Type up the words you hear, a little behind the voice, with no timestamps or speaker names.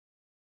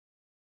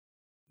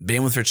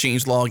Bandwidth for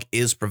changelog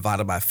is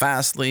provided by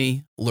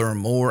Fastly. Learn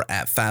more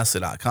at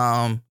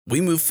fastly.com.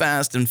 We move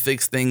fast and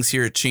fix things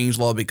here at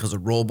changelog because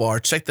of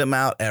Rollbar. Check them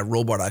out at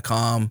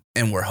rollbar.com.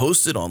 And we're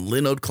hosted on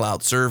Linode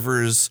Cloud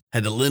servers.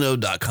 Head to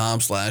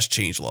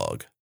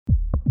linode.com/changelog.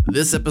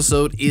 This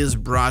episode is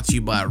brought to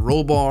you by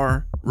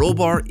Rollbar.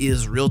 Rollbar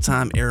is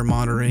real-time error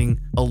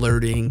monitoring,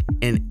 alerting,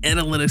 and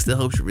analytics that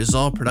helps you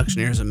resolve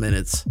production errors in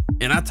minutes.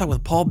 And I talked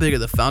with Paul Bigger,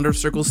 the founder of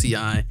Circle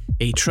CI,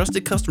 a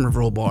trusted customer of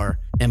Rollbar,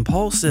 and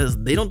Paul says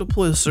they don't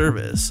deploy a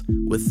service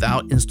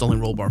without installing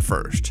Rollbar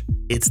first.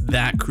 It's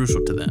that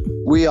crucial to them.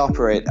 We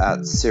operate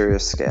at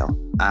serious scale,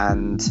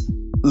 and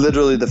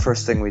literally the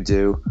first thing we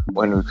do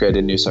when we create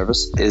a new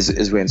service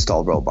is we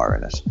install Rollbar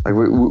in it. Like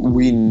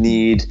we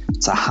need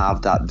to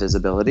have that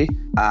visibility,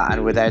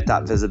 and without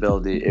that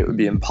visibility, it would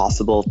be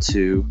impossible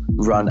to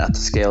run at the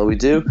scale we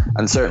do,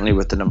 and certainly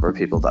with the number of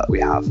people that we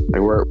have.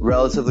 Like we're a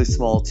relatively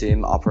small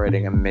team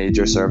operating a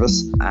major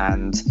service,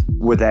 and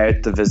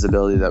without the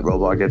visibility that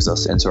Rollbar gives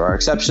us into our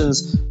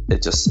exceptions,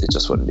 it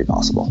just wouldn't be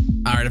possible.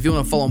 All right, if you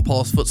want to follow in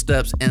Paul's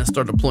footsteps and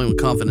start deploying with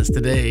confidence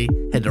today,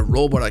 head to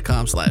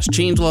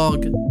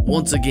rollbar.com/changelog.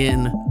 Once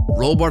again,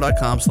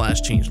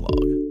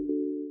 rollbar.com/changelog.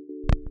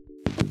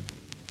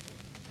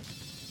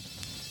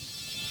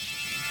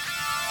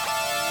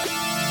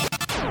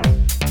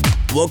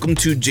 Welcome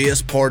to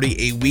JS Party,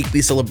 a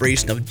weekly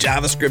celebration of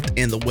JavaScript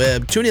and the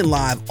web. Tune in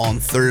live on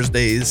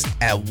Thursdays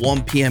at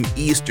 1 p.m.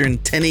 Eastern,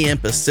 10 a.m.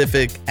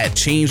 Pacific at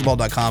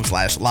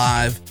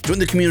changelog.com/live. Join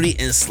the community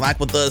and Slack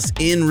with us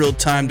in real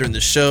time during the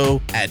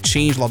show at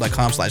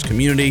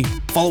changelog.com/community.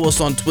 Follow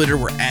us on Twitter.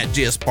 We're at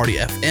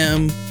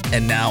JSPartyFM.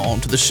 And now on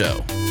to the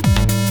show.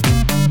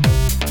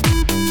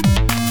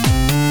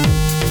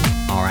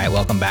 All right,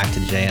 welcome back to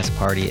JS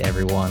Party,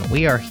 everyone.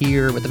 We are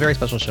here with a very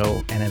special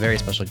show and a very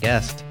special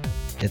guest.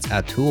 It's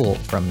Atul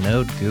from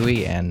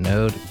NodeGUI and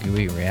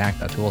NodeGUI React.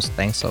 Atul,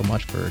 thanks so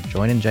much for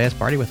joining JS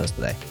Party with us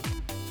today.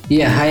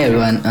 Yeah, hi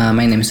everyone.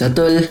 My name is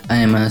Atul. I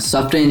am a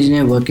software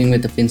engineer working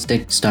with a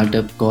fintech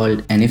startup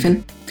called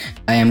Anyfin.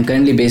 I am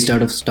currently based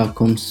out of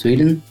Stockholm,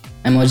 Sweden.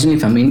 I'm originally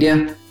from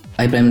India.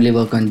 I primarily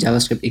work on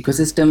JavaScript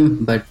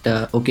ecosystem, but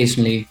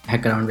occasionally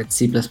hack around with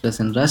C++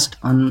 and Rust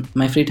on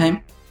my free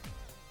time.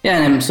 Yeah,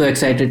 and I'm so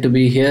excited to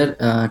be here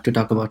to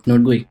talk about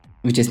NodeGUI,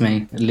 which is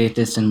my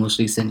latest and most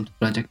recent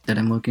project that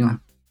I'm working on.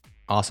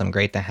 Awesome.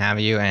 Great to have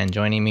you. And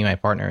joining me, my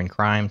partner in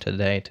crime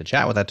today to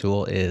chat with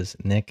Atul is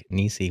Nick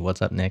Nisi.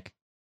 What's up, Nick?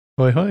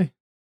 Hoi, hoi.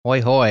 Hoi,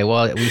 hoi.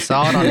 Well, we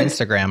saw it on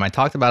Instagram. I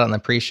talked about it on the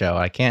pre-show.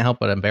 I can't help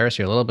but embarrass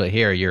you a little bit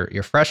here.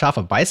 You're fresh off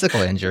a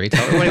bicycle injury.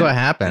 Tell everybody what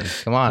happened.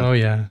 Come on. Oh,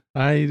 yeah.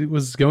 I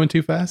was going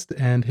too fast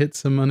and hit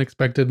some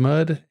unexpected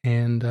mud.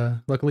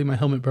 And luckily, my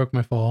helmet broke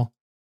my fall.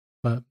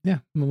 But yeah,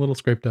 I'm a little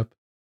scraped up,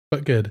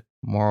 but good.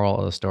 Moral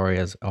of the story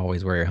is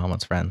always wear your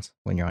helmets, friends,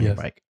 when you're on your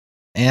bike.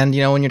 And,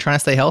 when you're trying to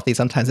stay healthy,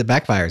 sometimes it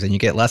backfires and you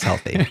get less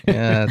healthy.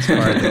 Yeah, it's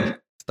part of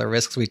the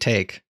risks we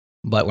take.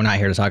 But we're not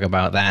here to talk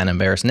about that and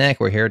embarrass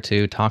Nick. We're here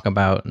to talk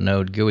about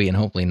NodeGUI and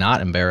hopefully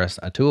not embarrass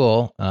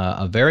Atul.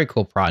 A very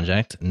cool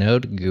project,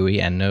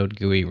 NodeGUI and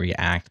NodeGUI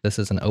React. This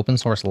is an open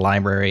source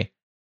library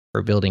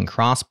for building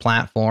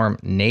cross-platform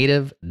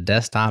native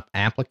desktop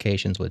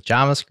applications with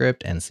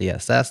JavaScript and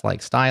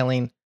CSS-like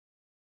styling.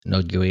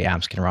 NodeGUI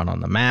apps can run on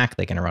the Mac,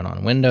 they can run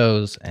on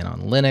Windows and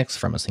on Linux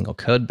from a single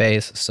code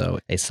base. So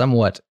a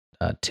somewhat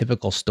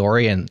typical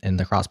story in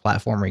the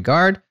cross-platform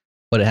regard,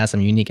 but it has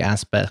some unique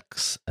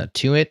aspects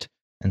to it.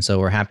 And so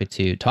we're happy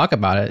to talk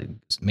about it.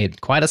 It's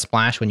made quite a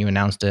splash when you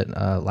announced it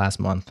last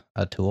month,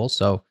 Atul.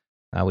 So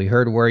we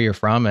heard where you're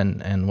from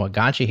and what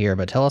got you here,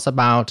 but tell us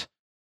about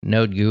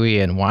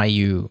NodeGUI and why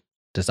you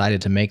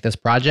decided to make this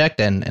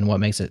project and what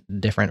makes it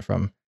different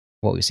from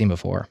what we've seen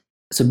before.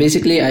 So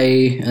basically,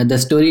 the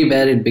story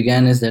where it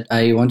began is that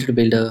I wanted to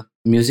build a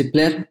music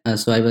player.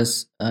 So I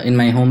was in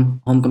my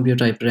home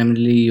computer. I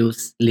primarily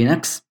use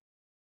Linux,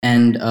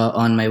 and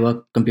on my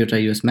work computer I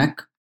use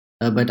Mac.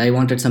 But I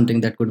wanted something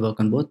that could work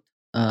on both.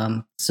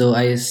 So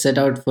I set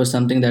out for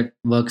something that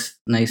works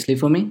nicely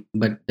for me,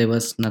 but there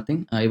was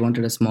nothing. I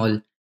wanted a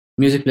small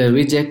music player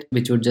widget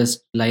which would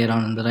just lie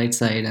around on the right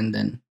side and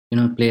then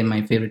play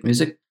my favorite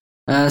music.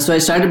 So I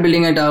started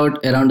building it out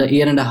around a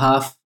year and a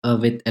half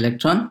with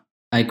Electron.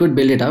 I could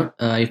build it out.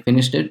 I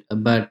finished it,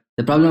 but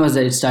the problem was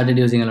that it started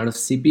using a lot of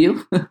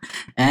CPU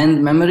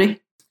and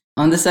memory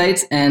on the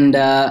sides, and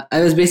I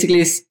was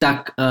basically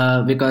stuck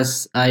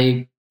because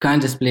I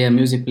can't just play a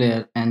music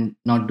player and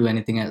not do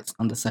anything else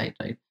on the side,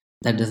 right?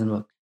 That doesn't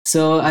work.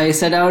 So I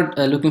set out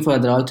looking for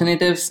other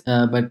alternatives,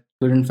 but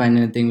couldn't find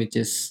anything which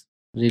is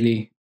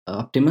really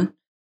optimal.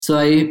 So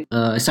I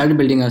started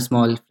building a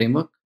small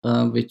framework,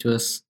 which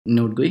was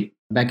NodeGUI.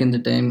 Back in the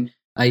time,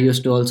 I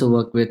used to also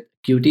work with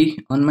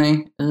Qt on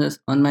my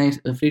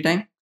free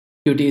time.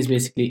 Qt is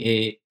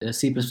basically a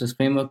C++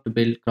 framework to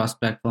build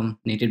cross-platform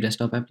native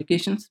desktop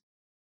applications.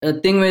 The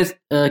thing with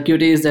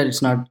Qt is that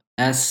it's not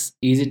as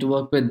easy to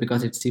work with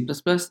because it's C++,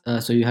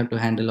 so you have to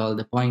handle all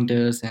the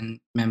pointers and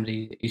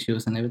memory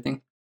issues and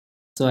everything.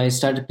 So I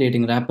started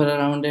creating wrapper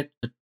around it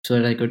so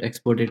that I could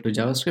export it to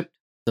JavaScript.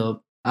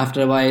 So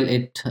after a while,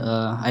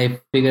 I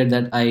figured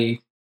that I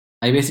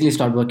basically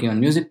stopped working on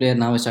music player.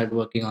 Now I started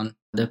working on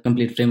the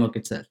complete framework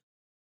itself.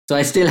 So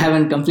I still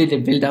haven't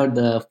completely built out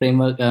the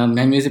framework,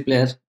 my music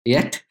player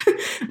yet,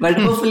 but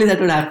hopefully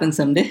that would happen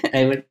someday.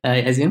 I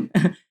assume.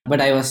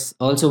 But I was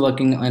also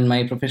working on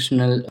my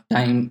professional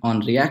time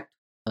on React,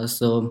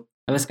 so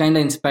I was kind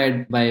of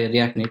inspired by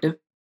React Native.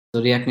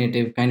 So React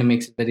Native kind of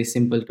makes it very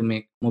simple to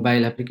make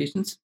mobile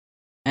applications.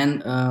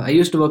 And I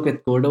used to work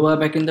with Cordova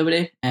back in the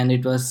day, and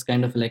it was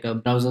kind of like a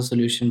browser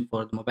solution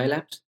for the mobile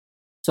apps.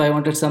 So I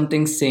wanted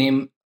something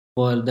same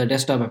for the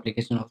desktop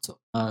application also.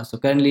 So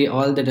currently,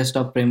 all the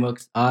desktop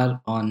frameworks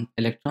are on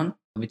Electron,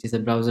 which is a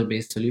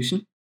browser-based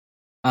solution.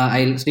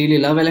 I really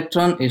love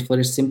Electron for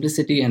its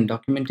simplicity and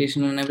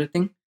documentation and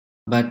everything,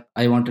 but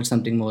I wanted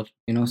something more,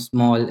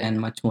 small and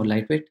much more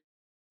lightweight.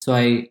 So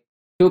I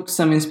took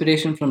some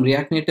inspiration from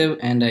React Native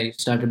and I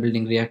started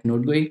building React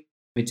NodeGUI,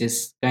 which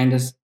is kind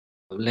of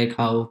like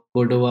how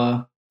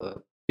Cordova,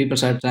 people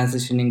started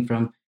transitioning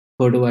from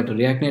Cordova to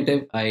React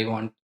Native. I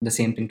want the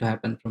same thing to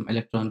happen from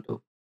Electron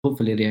to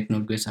hopefully React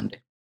NodeGUI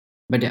someday.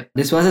 But yeah,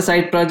 this was a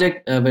side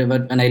project, but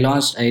when I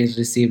launched, I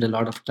received a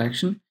lot of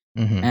traction.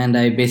 And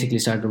I basically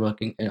started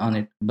working on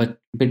it, but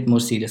a bit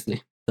more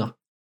seriously. So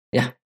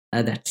yeah,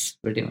 that's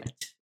pretty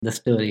much the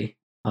story,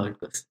 how it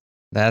goes.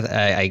 That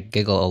I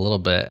giggle a little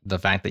bit. The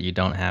fact that you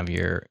don't have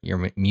your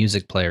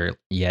music player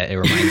yet, it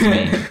reminds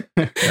me.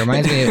 It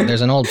reminds me.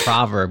 There's an old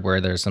proverb where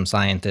there's some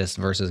scientists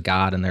versus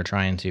God, and they're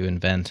trying to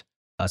invent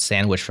a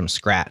sandwich from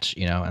scratch.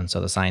 And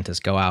so the scientists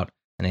go out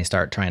and they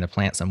start trying to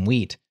plant some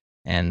wheat,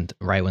 and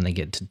right when they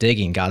get to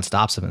digging, God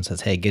stops them and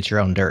says, "Hey, get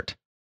your own dirt."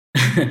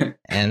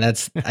 And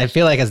I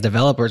feel like as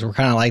developers, we're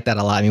kind of like that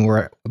a lot. I mean,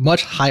 we're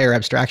much higher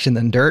abstraction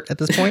than dirt at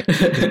this point,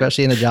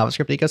 especially in the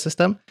JavaScript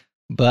ecosystem.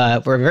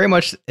 But we're very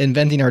much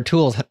inventing our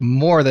tools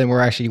more than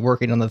we're actually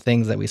working on the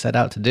things that we set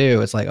out to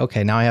do. It's like,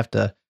 okay, now I have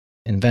to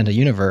invent a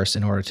universe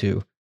in order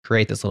to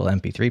create this little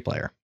MP3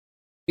 player.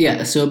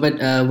 Yeah. So, but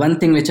one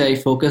thing which I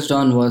focused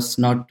on was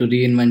not to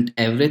reinvent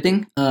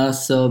everything.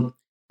 So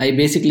I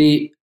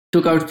basically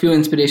took out few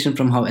inspiration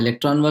from how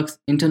Electron works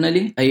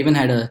internally. I even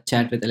had a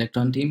chat with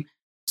Electron team.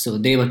 So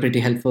they were pretty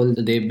helpful.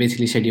 They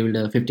basically scheduled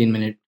a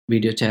 15-minute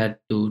video chat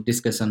to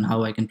discuss on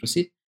how I can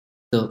proceed.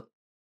 So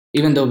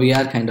even though we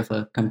are kind of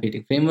a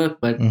competing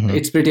framework, but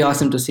it's pretty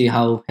awesome to see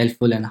how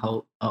helpful and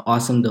how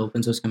awesome the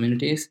open source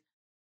community is,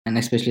 and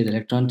especially the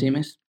Electron team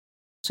is.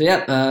 So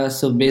yeah,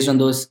 so based on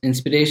those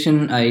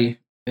inspiration,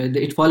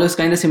 it follows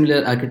kind of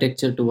similar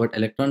architecture to what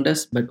Electron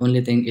does, but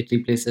only thing it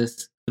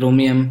replaces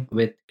Chromium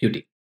with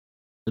Qt.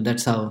 So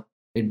that's how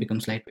it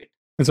becomes lightweight.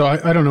 And so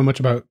I don't know much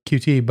about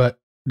Qt, but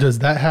does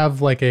that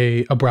have like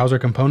a browser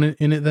component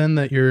in it then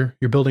that you're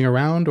building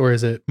around, or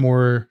is it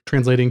more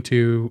translating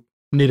to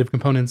native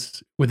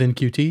components within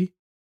Qt?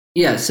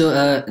 Yeah, so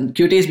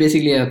Qt is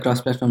basically a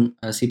cross-platform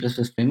C++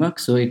 framework.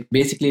 So it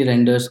basically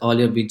renders all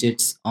your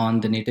widgets on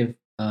the native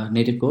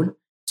code.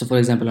 So for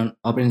example, on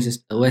operating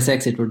system OS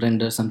X, it would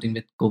render something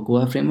with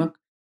Cocoa framework.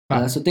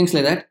 So things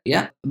like that.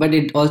 Yeah, but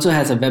it also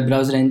has a web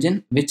browser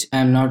engine, which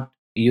I'm not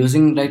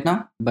using right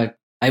now, but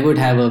I would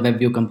have a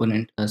WebView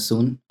component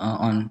soon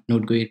on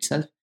NodeGUI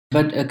itself.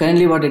 But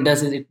currently what it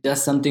does is it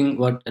does something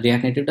what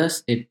React Native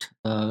does. It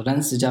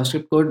runs the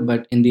JavaScript code,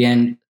 but in the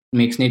end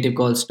makes native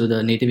calls to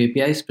the native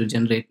APIs to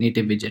generate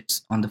native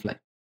widgets on the fly.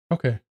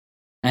 Okay.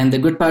 And the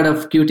good part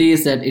of Qt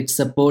is that it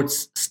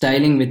supports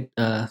styling with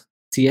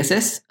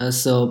CSS.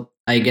 So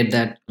I get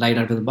that right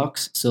out of the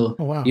box.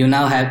 So you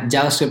now have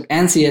JavaScript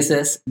and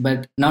CSS,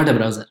 but not a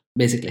browser,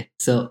 basically.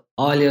 So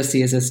all your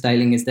CSS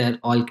styling is there.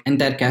 All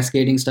entire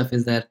cascading stuff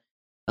is there.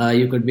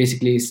 You could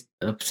basically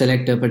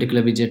select a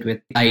particular widget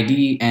with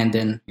ID and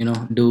then,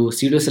 do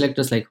pseudo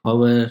selectors like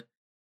hover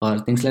or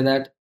things like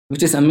that,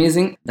 which is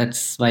amazing.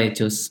 That's why I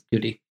chose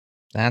Qt.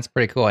 That's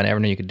pretty cool. I never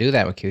knew you could do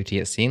that with Qt.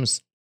 It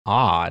seems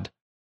odd.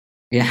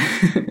 Yeah.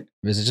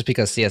 Is it just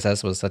because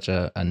CSS was such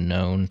a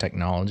known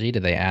technology?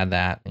 Did they add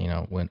that,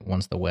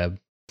 once the web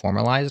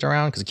formalized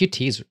around? Because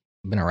Qt's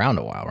been around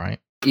a while, right?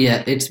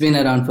 Yeah, it's been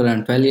around for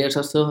around 12 years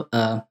or so.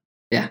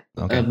 Yeah.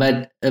 Okay.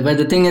 But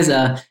the thing is,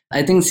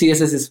 I think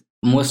CSS is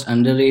most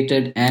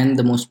underrated and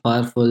the most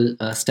powerful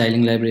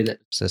styling library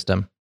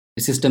system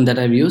that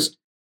I've used.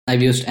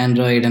 I've used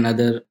Android and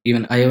other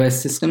even iOS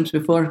systems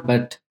before,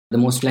 but the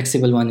most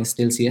flexible one is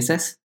still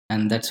CSS,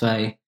 and that's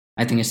why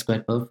I think it's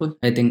quite powerful.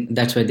 I think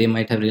that's why they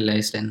might have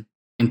realized and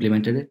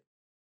implemented it.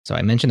 So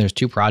I mentioned there's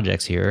two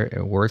projects here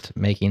worth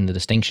making the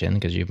distinction,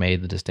 because you've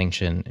made the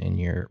distinction in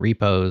your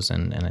repos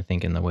and I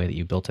think in the way that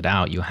you built it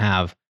out. You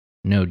have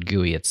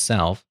NodeGUI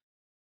itself,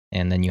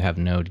 and then you have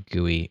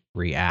NodeGUI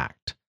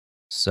React.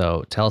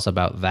 So tell us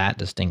about that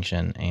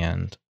distinction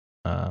and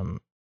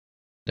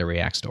the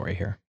React story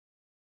here.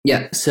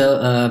 Yeah,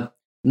 so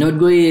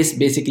NodeGUI is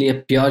basically a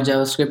pure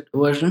JavaScript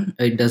version.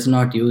 It does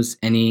not use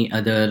any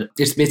other.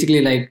 It's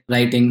basically like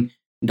writing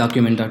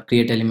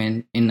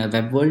document.createElement in a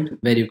web world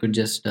where you could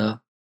just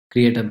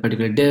create a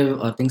particular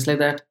div or things like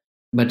that.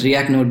 But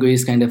React NodeGUI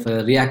is kind of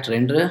a React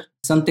renderer,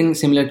 something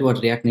similar to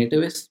what React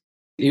Native is.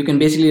 You can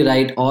basically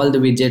write all the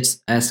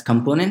widgets as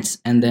components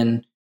and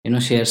then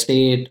share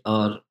state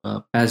or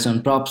pass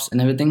down props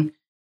and everything.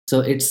 So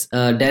it's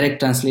a direct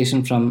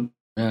translation from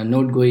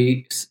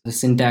NodeGUI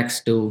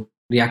syntax to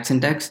React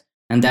syntax,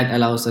 and that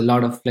allows a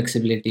lot of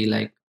flexibility,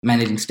 like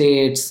managing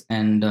states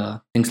and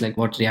things like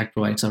what React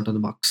provides out of the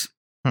box.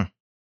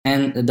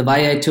 And the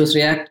why I chose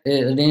React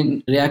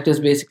is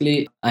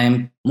basically I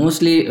am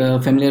mostly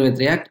familiar with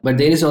React, but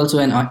there is also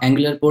an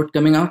Angular port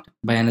coming out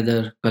by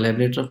another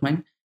collaborator of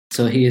mine.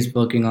 So he is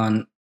working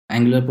on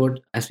Angular port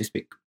as we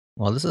speak.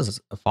 Well, this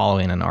is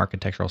following an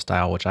architectural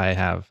style which I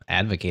have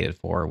advocated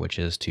for, which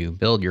is to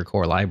build your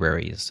core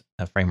libraries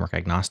framework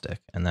agnostic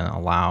and then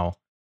allow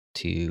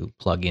to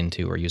plug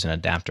into or use an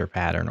adapter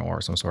pattern or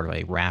some sort of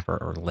a wrapper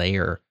or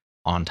layer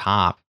on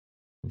top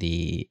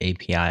the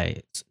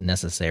APIs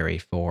necessary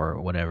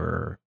for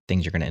whatever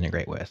things you're going to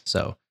integrate with.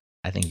 So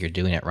I think you're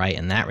doing it right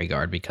in that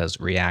regard, because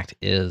React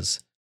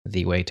is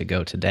the way to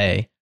go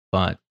today,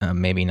 but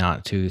maybe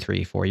not 2,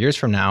 3, 4 years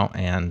from now,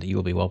 and you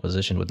will be well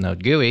positioned with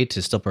NodeGUI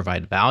to still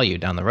provide value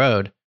down the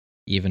road.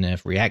 Even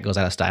if React goes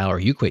out of style or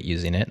you quit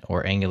using it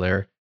or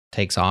Angular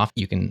takes off,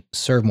 you can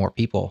serve more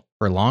people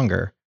for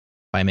longer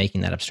by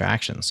making that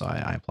abstraction. So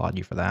I applaud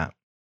you for that.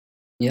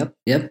 Yep.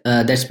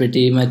 That's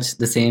pretty much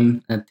the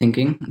same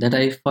thinking that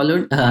I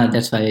followed.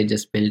 That's why I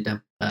just built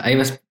up. I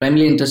was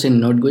primarily interested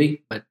in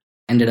NodeGUI, but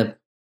ended up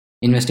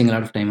investing a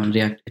lot of time on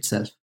React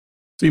itself.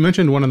 So you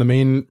mentioned one of the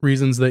main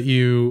reasons that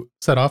you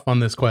set off on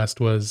this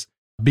quest was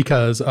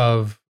because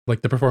of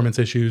like the performance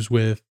issues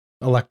with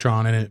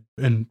Electron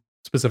and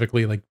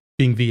specifically like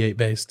being V8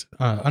 based.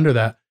 Under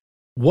that,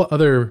 what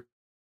other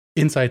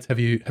insights have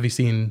you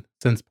seen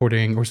since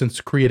porting or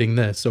since creating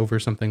this over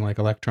something like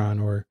Electron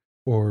or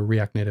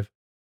React Native?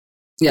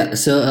 Yeah,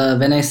 so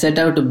when I set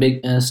out to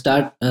build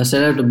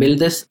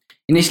this,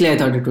 initially I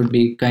thought it would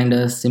be kind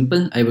of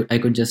simple. I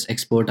could just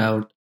export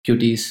out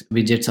Qt's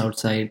widgets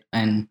outside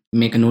and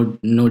make a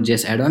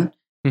Node.js add-on,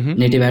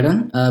 native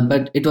add-on.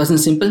 But it wasn't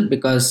simple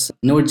because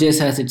Node.js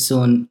has its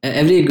own,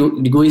 every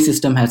GUI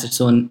system has its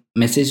own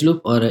message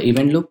loop or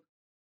event loop,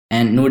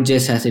 and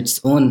Node.js has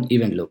its own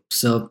event loop.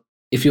 So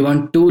if you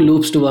want 2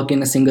 loops to work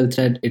in a single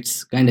thread,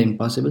 it's kind of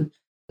impossible.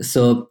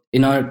 So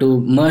in order to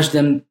merge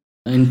them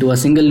into a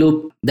single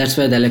loop, that's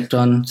where the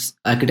Electron's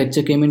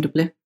architecture came into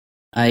play.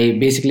 I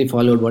basically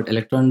followed what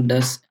Electron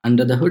does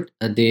under the hood.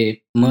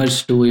 They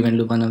merged 2 event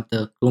loop, one of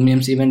the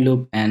Chromium's event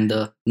loop and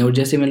the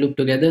Node.js event loop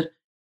together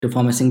to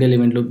form a single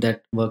event loop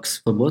that works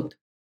for both.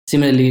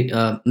 Similarly,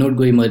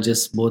 NodeGUI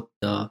merges both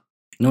the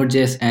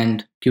Node.js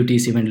and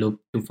Qt's event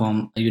loop to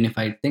form a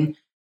unified thing.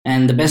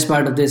 And the best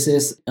part of this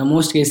is, in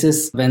most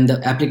cases, when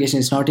the application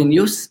is not in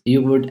use,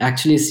 you would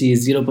actually see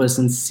 0%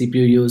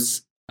 CPU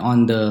use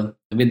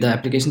with the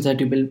applications that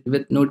you build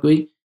with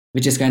NodeGUI,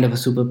 which is kind of a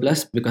super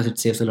plus because it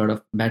saves a lot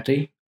of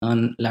battery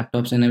on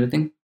laptops and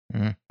everything.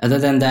 Other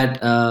than that,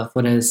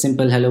 for a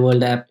simple Hello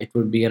World app, it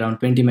would be around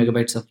 20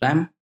 megabytes of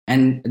RAM,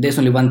 and there's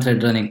only one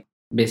thread running,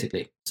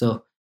 basically.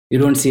 So you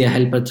don't see a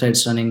helper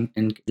threads running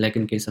in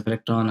case of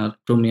Electron or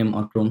Chromium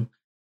or Chrome,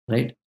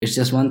 right? It's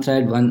just one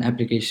thread, one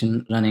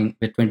application running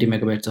with 20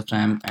 megabytes of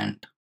RAM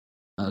and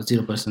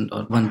 0%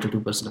 or 1 to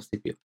 2% of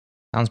CPU.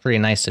 Sounds pretty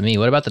nice to me.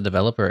 What about the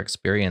developer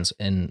experience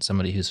in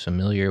somebody who's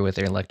familiar with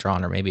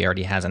Electron or maybe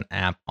already has an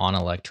app on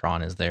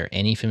Electron? Is there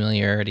any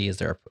familiarity? Is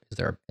there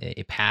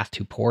a path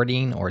to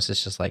porting, or is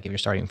this just like if you're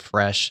starting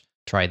fresh,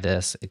 try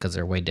this because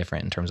they're way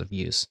different in terms of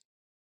use?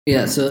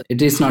 Yeah, so it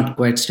is not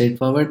quite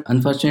straightforward,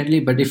 unfortunately.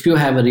 But if you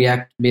have a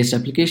React-based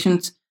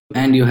applications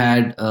and you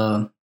had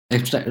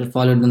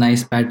followed the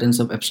nice patterns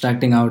of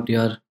abstracting out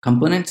your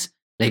components,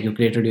 like you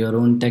created your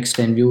own text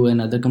and view and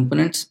other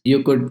components,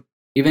 you could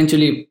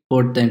eventually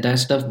port the entire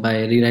stuff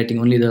by rewriting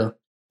only the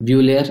view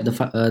layer,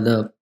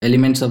 the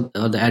elements of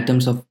or the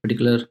atoms of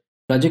particular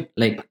project,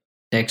 like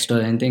text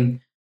or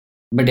anything.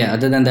 But yeah,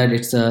 other than that,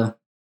 it's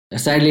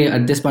sadly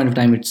at this point of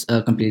time, it's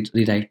a complete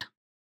rewrite.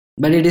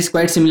 But it is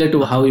quite similar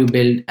to how you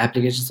build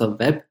applications of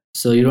web.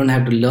 So you don't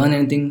have to learn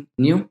anything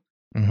new.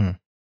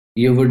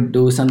 You would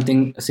do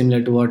something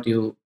similar to what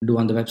you do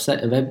on the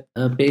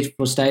web page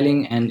for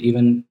styling, and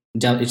even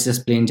it's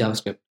just plain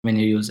JavaScript when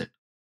you use it.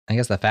 I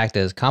guess the fact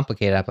is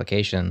complicated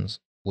applications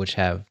which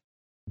have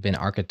been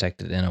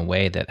architected in a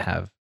way that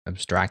have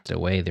abstracted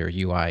away their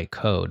UI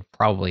code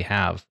probably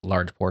have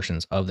large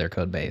portions of their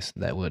code base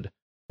that would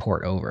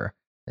port over.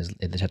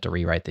 They just have to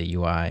rewrite the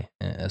UI,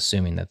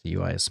 assuming that the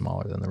UI is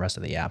smaller than the rest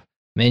of the app.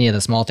 Many of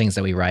the small things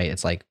that we write,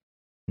 it's like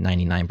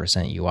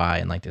 99% UI,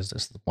 and like there's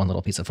this one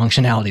little piece of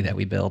functionality that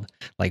we build,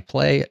 like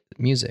play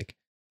music.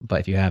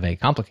 But if you have a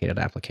complicated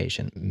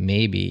application,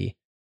 maybe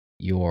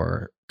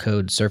your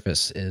code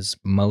surface is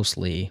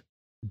mostly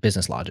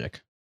business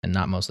logic and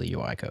not mostly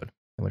UI code,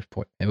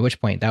 at which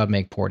point that would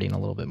make porting a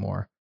little bit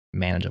more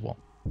manageable.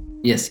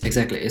 Yes,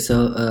 exactly.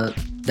 So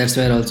that's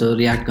where also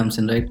React comes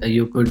in, right?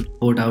 You could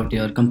port out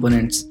your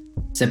components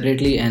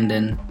separately and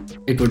then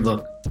it would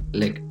work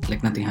like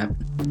nothing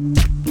happened.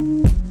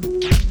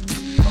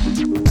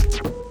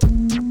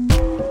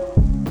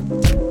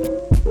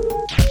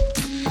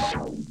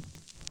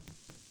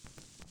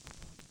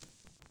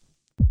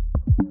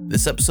 The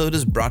This episode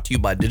is brought to you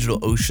by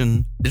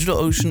DigitalOcean.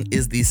 DigitalOcean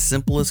is the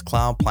simplest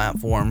cloud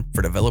platform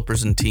for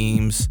developers and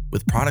teams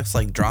with products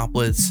like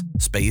Droplets,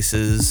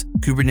 Spaces,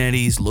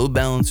 Kubernetes, load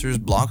balancers,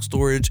 block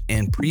storage,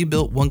 and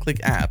pre-built one-click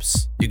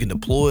apps. You can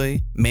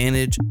deploy,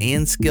 manage,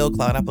 and scale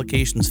cloud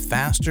applications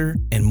faster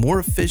and more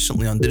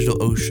efficiently on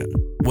DigitalOcean.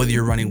 Whether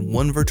you're running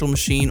one virtual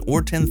machine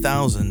or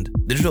 10,000,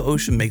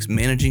 DigitalOcean makes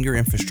managing your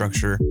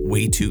infrastructure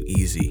way too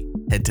easy.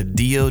 Head to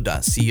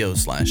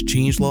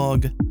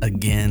do.co/changelog.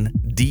 Again,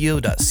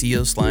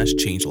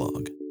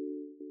 do.co/changelog.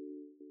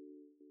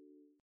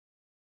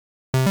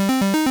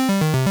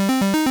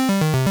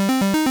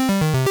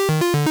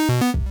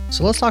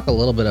 So let's talk a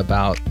little bit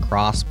about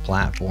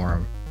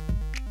cross-platform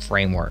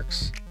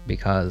frameworks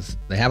because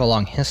they have a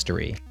long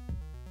history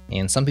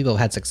and some people have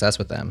had success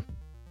with them.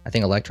 I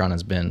think Electron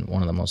has been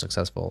one of the most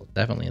successful,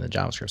 definitely in the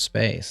JavaScript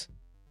space.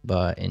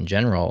 But in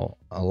general,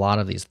 a lot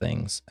of these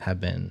things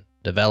have been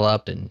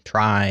developed and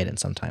tried and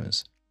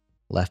sometimes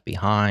left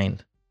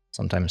behind,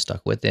 sometimes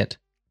stuck with it.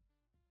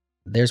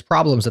 There's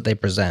problems that they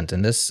present,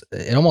 and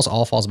it almost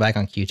all falls back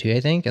on Qt,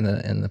 I think, in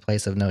the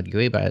place of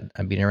NodeGUI, but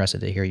I'd be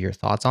interested to hear your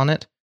thoughts on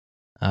it.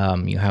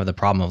 You have the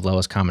problem of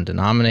lowest common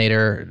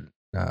denominator,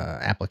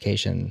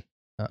 application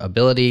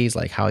abilities,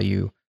 like how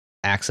you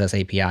access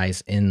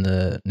APIs in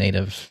the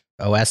native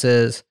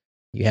OSs.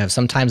 You have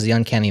sometimes the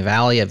uncanny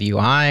valley of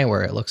UI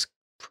where it looks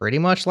pretty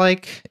much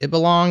like it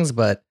belongs,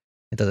 but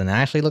it doesn't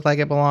actually look like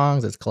it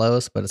belongs. It's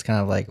close, but it's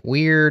kind of like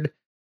weird,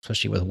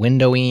 especially with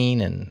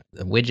windowing and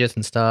the widgets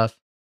and stuff.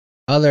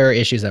 Other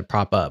issues that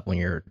prop up when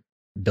you're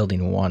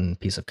building one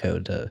piece of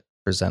code to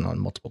present on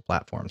multiple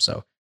platforms.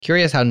 So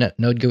curious how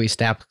NodeGUI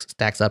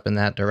stacks up in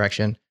that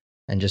direction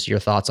and just your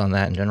thoughts on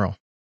that in general.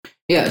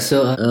 Yeah,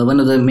 so one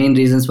of the main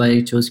reasons why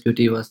I chose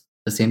Qt was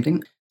the same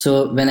thing.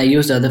 So when I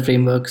used other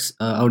frameworks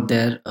out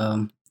there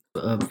to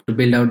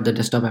build out the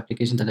desktop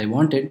application that I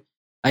wanted,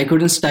 I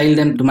couldn't style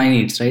them to my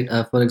needs, right?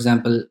 For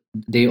example,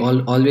 they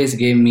always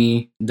gave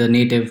me the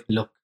native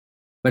look.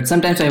 But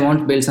sometimes I want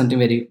to build something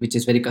which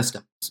is very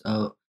custom.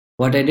 So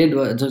what I did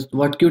was,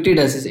 what Qt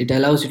does is it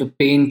allows you to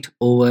paint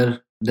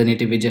over the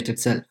native widget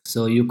itself.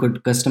 So you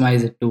could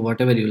customize it to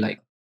whatever you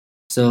like.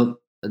 So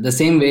the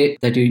same way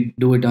that you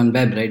do it on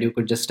web, right? You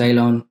could just style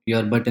on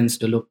your buttons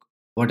to look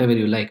whatever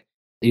you like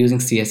using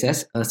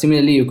CSS.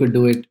 Similarly, you could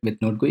do it with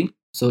NodeGUI.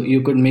 So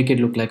you could make it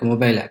look like a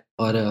mobile app,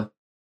 or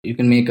you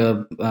can make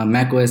a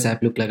Mac OS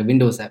app look like a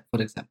Windows app,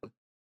 for example.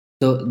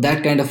 So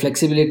that kind of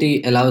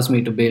flexibility allows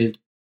me to build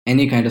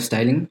any kind of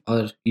styling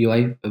or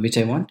UI which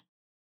I want.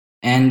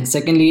 And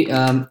secondly,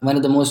 one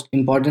of the most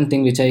important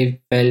thing which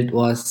I felt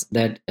was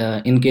that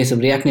in case of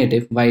React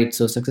Native, why it's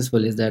so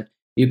successful is that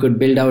you could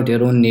build out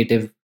your own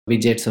native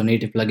widgets or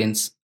native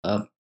plugins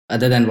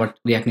other than what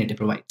React Native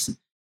provides.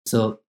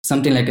 So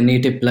something like a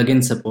native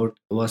plugin support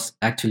was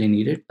actually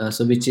needed.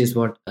 So which is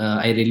what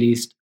I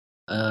released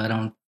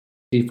around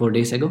 3-4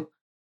 days ago.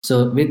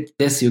 So with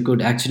this, you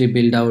could actually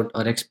build out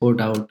or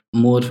export out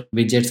more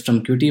widgets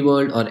from Qt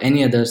world or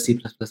any other C++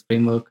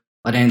 framework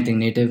or anything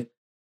native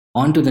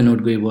onto the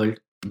NodeGUI world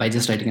by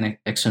just writing an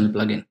external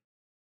plugin.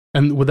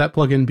 And would that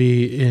plugin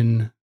be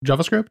in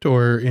JavaScript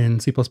or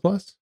in C++?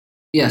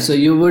 Yeah, so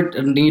you would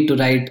need to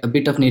write a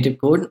bit of native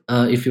code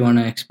if you want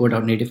to export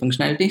out native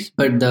functionalities,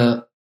 but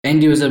the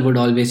end user would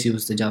always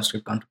use the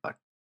JavaScript counterpart,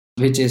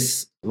 which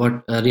is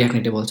what React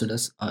Native also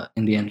does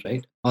in the end,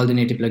 right? All the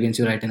native plugins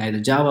you write in either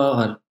Java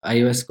or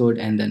iOS code,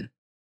 and then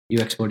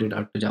you export it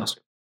out to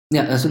JavaScript.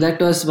 Yeah, so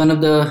that was one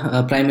of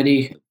the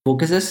primary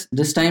focuses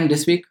this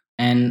week.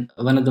 And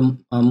one of the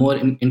more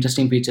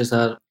interesting features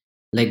are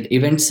like the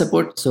event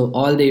support. So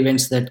all the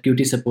events that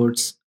Qt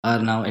supports are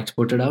now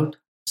exported out.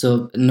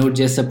 So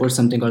Node.js supports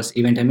something called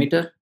event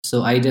emitter.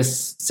 So I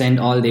just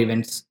send all the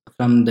events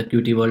from the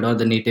Qt world or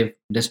the native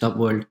desktop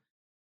world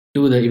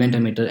to the event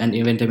emitter, and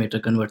event emitter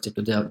converts it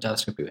to the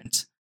JavaScript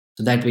events.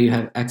 So that way you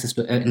have access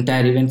to an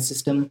entire event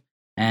system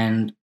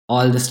and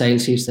all the style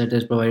sheets that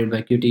is provided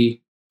by Qt,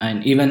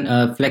 and even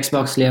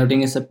Flexbox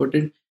layouting is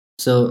supported.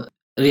 So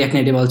React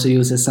Native also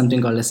uses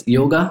something called as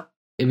Yoga,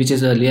 which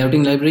is a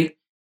layouting library.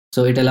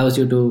 So it allows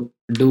you to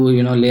do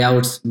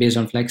layouts based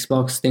on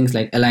Flexbox, things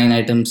like align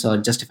items or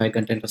justify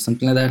content or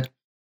something like that.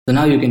 So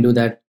now you can do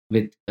that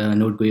with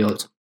NodeGUI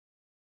also.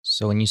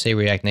 So when you say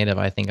React Native,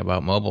 I think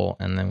about mobile,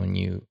 and then when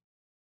you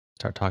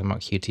start talking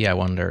about Qt, I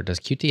wonder, does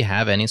Qt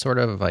have any sort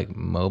of like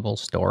mobile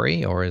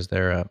story, or is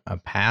there a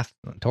path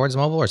towards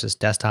mobile, or is this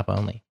desktop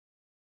only?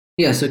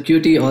 Yeah, so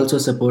Qt also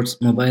supports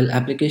mobile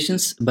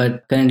applications,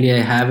 but currently I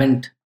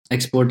haven't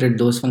exported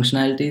those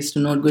functionalities to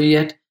NodeGUI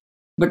yet.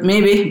 But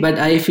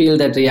I feel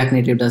that React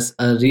Native does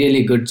a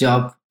really good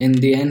job in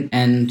the end,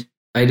 and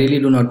I really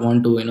do not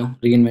want to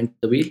reinvent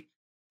the wheel.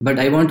 But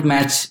I want to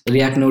match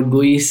React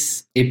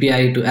NodeGUI's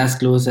API to as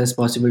close as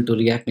possible to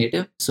React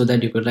Native, so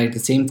that you could write the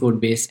same code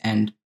base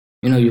and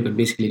you could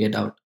basically get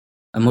out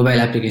a mobile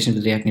application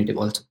with React Native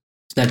also.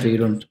 So that way you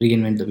don't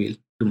reinvent the wheel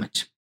too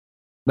much.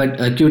 But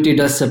Qt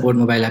does support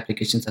mobile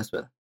applications as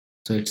well.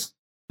 So it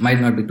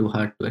might not be too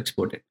hard to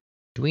export it.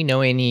 Do we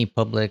know any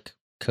public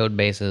code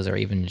bases or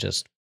even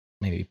just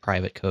maybe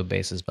private code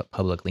bases, but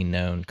publicly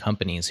known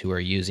companies who are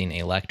using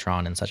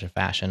Electron in such a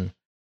fashion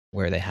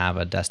where they have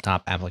a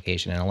desktop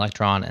application in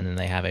Electron and then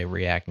they have a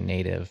React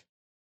Native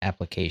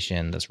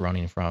application that's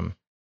running from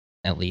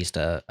at least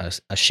a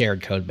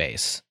shared code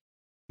base.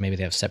 Maybe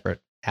they have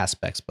separate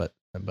aspects, but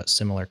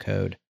similar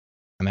code.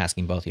 I'm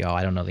asking both of y'all.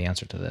 I don't know the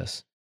answer to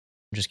this.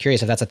 I'm just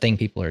curious if that's a thing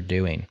people are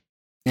doing.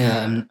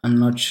 Yeah, I'm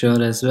not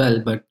sure as well,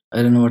 but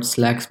I don't know what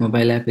Slack's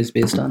mobile app is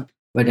based on,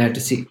 but I have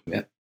to see.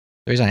 Yeah.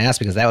 The reason I ask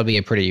because that would be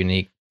a pretty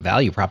unique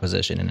value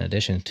proposition in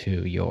addition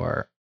to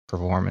your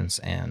performance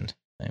and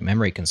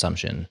memory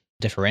consumption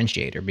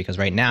differentiator. Because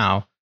right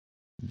now,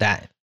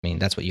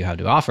 that's what you have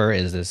to offer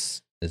is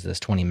this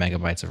 20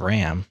 megabytes of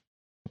RAM,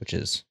 which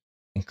is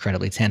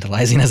incredibly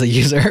tantalizing as a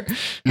user,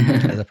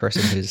 as a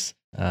person who's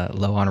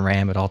low on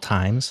RAM at all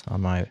times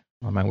on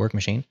my work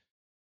machine,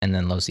 and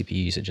then low CPU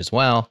usage as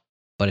well.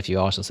 But if you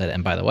also said,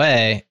 and by the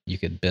way, you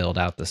could build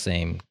out the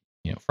same,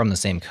 from the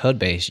same code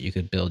base, you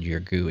could build your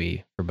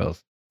GUI for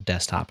both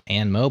desktop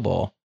and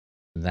mobile.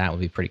 That would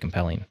be pretty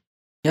compelling.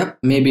 Yep,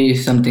 maybe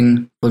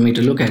something for me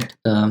to look at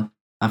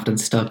after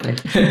this talk,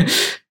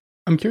 right?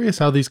 I'm curious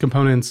how these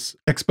components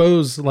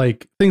expose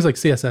like things like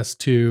CSS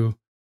to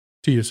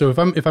you. So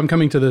if I'm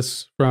coming to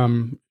this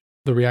from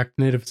the React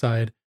Native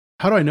side,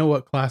 how do I know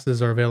what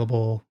classes are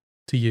available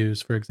to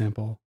use, for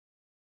example?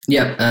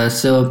 Yeah,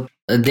 so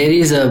there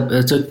is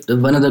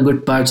one of the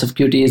good parts of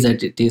Qt is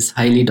that it is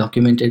highly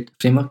documented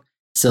framework.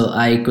 So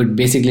I could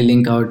basically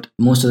link out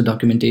most of the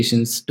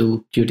documentations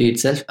to Qt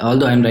itself,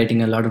 although I'm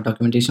writing a lot of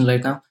documentation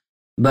right now.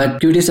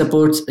 But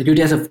Qt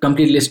has a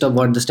complete list of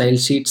what the style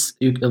sheets,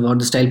 what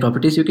the style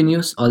properties you can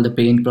use, all the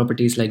paint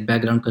properties like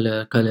background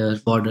color,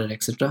 border,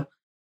 etc.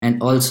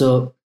 And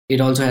also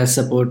it also has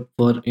support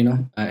for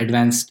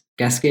advanced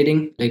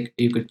cascading. Like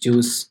you could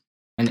choose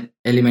an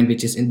element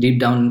which is deep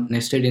down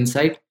nested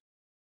inside,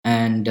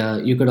 and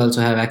you could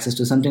also have access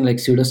to something like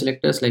pseudo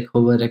selectors like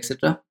hover,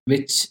 etc.,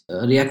 which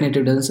React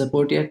Native doesn't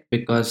support yet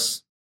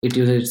because it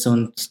uses its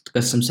own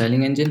custom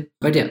styling engine.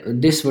 But yeah,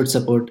 this would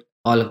support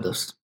all of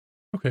those.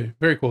 Okay,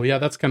 very cool. Yeah,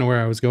 that's kind of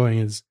where I was going,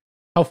 is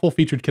how full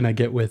featured can I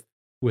get with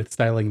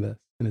styling this?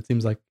 And it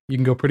seems like you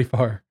can go pretty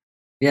far.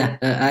 Yeah,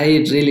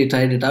 I really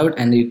tried it out,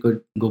 and you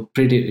could go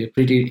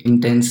pretty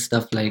intense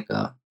stuff like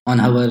on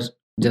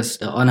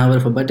hover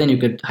for button, you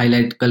could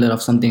highlight color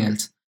of something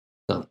else.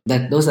 So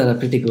those are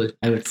pretty cool,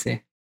 I would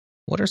say.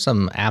 What are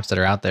some apps that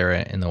are out there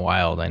in the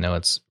wild? I know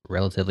it's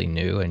relatively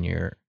new, and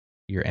your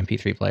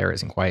MP3 player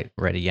isn't quite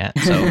ready yet.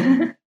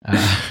 So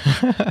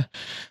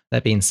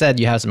that being said,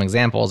 you have some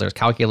examples. There's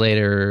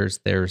calculators.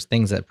 There's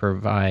things that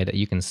provide.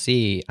 You can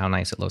see how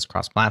nice it looks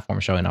cross-platform,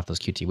 showing off those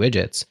Qt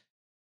widgets.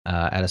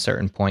 At a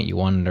certain point, you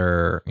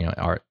wonder,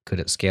 could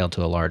it scale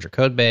to a larger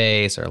code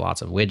base or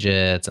lots of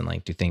widgets, and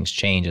like, do things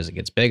change as it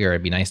gets bigger?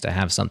 It'd be nice to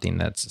have something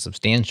that's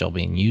substantial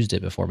being used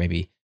it before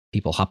maybe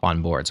people hop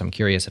on board. So I'm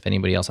curious if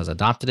anybody else has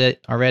adopted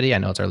it already. I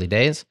know it's early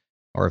days,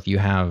 or if you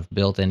have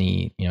built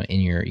any,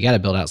 you got to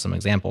build out some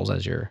examples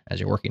as you're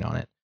working on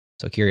it.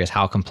 So curious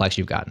how complex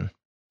you've gotten.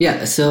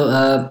 Yeah.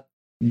 So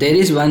there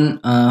is one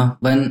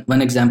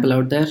example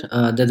out there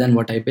other than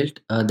what I built.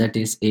 That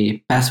is a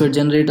password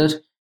generator,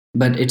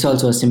 but it's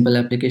also a simple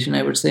application,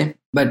 I would say.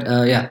 But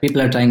yeah,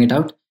 people are trying it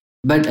out.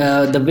 But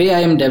the way I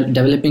am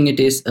developing it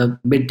is a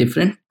bit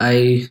different.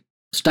 I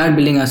start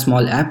building a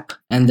small app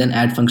and then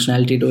add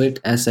functionality to it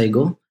as I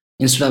go,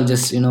 instead of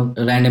just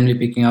randomly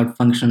picking out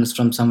functions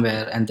from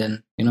somewhere and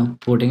then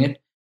porting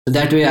it. So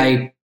that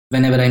way,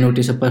 whenever I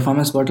notice a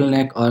performance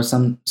bottleneck or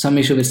some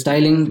issue with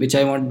styling which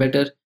I want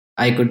better,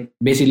 I could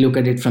basically look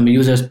at it from a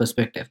user's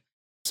perspective.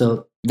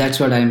 So that's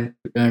what I'm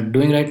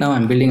doing right now.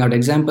 I'm building out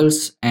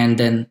examples and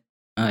then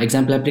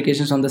example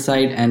applications on the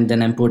side, and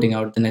then I'm porting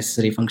out the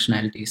necessary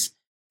functionalities.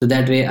 So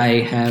that way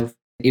I have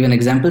even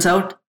examples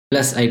out,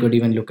 plus I could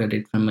even look at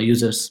it from a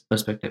user's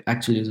perspective,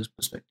 actual user's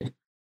perspective.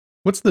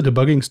 What's the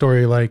debugging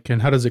story like,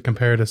 and how does it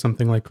compare to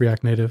something like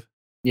React Native?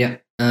 Yeah,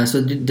 so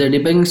the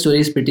debugging story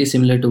is pretty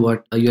similar to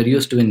what you're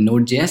used to in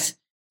Node.js.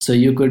 So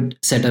you could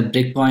set up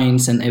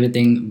breakpoints and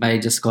everything by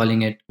just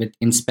calling it with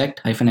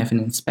inspect,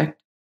 -inspect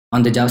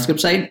on the JavaScript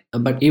side.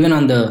 But even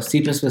on the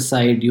C++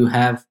 side, you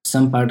have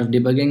some part of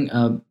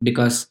debugging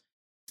because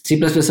C++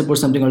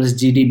 supports something called as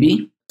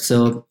GDB.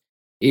 So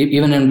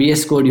even in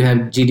VS Code, you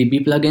have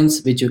GDB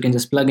plugins, which you can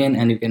just plug in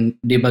and you can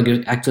debug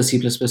your actual C++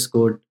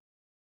 code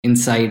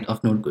inside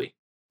of NodeGUI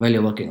while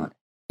you're working on it.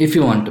 If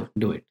you want to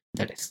do it,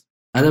 that is.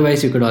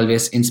 Otherwise, you could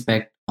always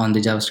inspect on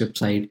the JavaScript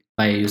side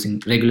by using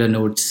regular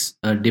Node's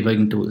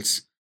debugging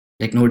tools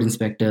like Node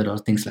Inspector or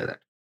things like that.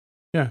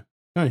 Yeah,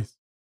 nice.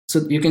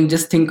 So you can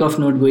just think of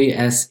NodeGUI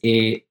as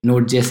a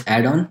Node.js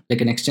add-on,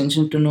 like an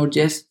extension to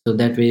Node.js. So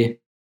that way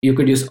you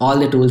could use all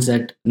the tools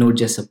that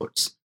Node.js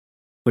supports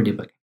for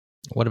debugging.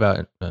 What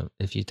about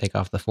if you take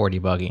off the for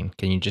debugging?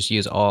 Can you just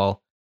use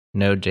all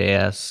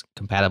Node.js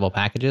compatible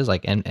packages?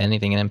 Like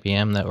anything in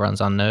NPM that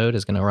runs on Node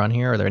is going to run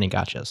here? Are there any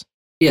gotchas?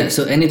 Yeah,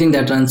 so anything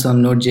that runs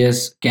on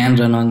Node.js can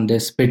run on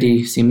this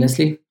pretty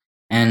seamlessly.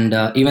 And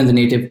even the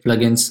native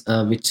plugins,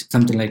 which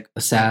something like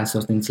a SAS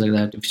or things like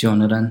that, if you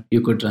want to run, you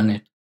could run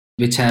it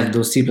which have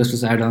those C++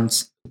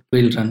 add-ons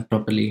will run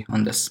properly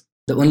on this.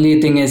 The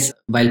only thing is,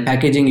 while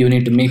packaging, you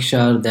need to make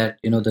sure that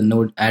the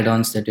node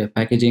add-ons that you're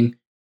packaging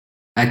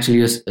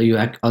actually you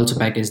also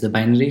package the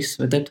binaries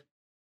with it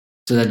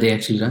so that they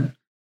actually run.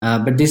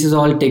 But this is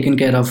all taken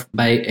care of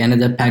by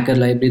another packer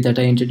library that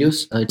I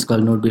introduced. It's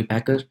called NodeGUI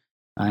Packer,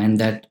 and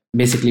that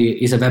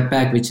basically is a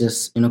webpack which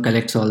is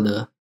collects all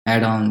the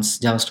add-ons,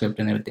 JavaScript,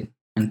 and everything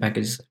and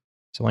packages it.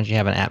 So once you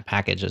have an app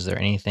package, is there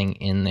anything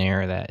in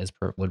there that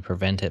would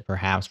prevent it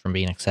perhaps from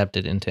being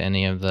accepted into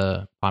any of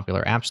the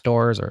popular app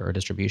stores or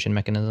distribution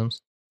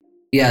mechanisms?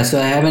 Yeah, so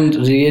I haven't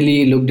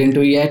really looked into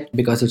it yet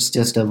because it's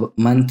just a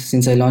month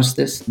since I launched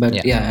this.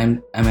 But yeah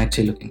I'm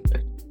actually looking into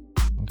it.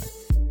 Okay.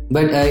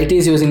 But it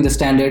is using the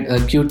standard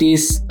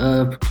Qt's.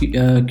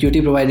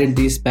 Qt provided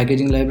these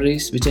packaging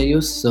libraries which I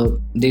use,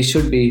 so they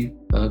should be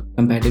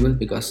compatible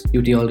because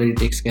Qt already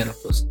takes care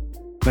of those.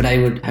 But I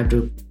would have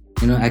to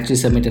actually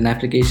submit an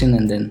application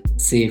and then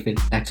see if it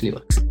actually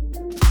works.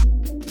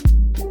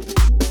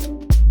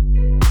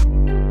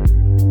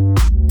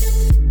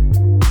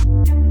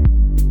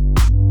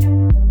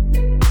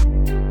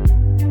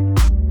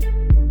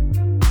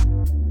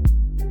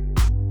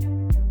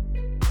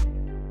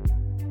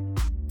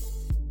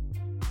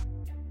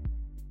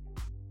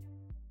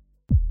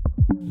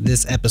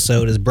 This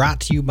episode is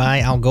brought to you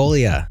by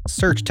Algolia,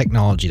 search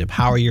technology to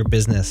power your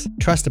business.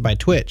 Trusted by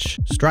Twitch,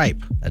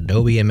 Stripe,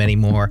 Adobe, and many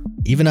more.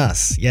 Even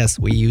us. Yes,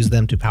 we use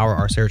them to power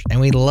our search, and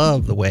we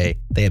love the way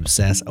they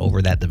obsess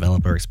over that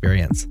developer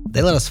experience.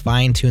 They let us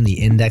fine-tune the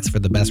index for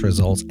the best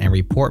results and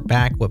report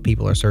back what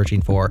people are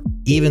searching for,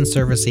 even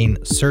servicing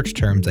search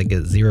terms that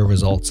get 0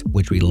 results,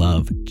 which we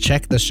love.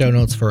 Check the show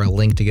notes for a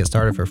link to get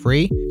started for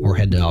free, or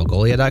head to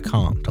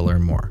algolia.com to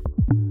learn more.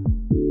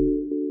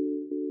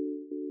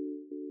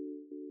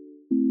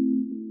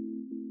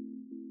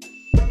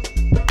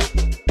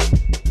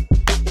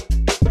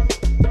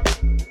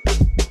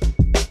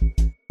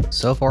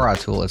 So far,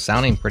 Atul, is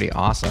sounding pretty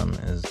awesome.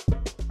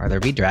 Are there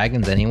bee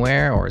dragons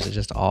anywhere, or is it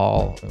just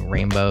all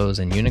rainbows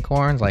and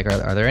unicorns? Like,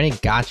 are there any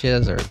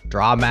gotchas or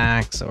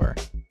drawbacks or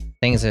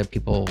things that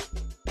people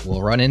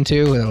will run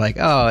into? And they're like,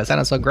 oh, it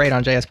sounded so great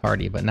on JS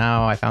Party, but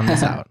now I found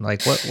this out.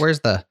 Like,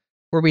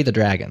 where be the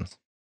dragons?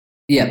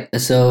 Yeah.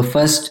 So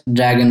first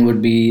dragon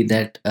would be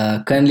that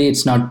currently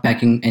it's not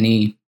packing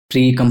any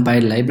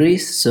pre-compiled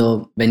libraries.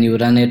 So when you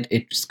run it,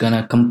 it's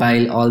gonna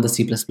compile all the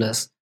C++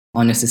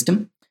 on your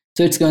system.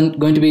 So it's going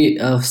to be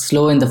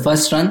slow in the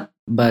first run,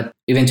 but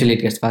eventually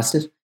it gets faster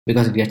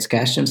because it gets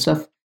cached and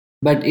stuff.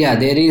 But yeah,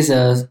 there is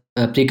a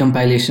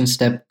pre-compilation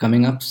step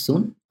coming up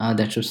soon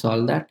that should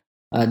solve that.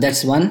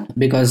 That's one,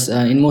 because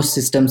in most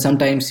systems,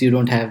 sometimes you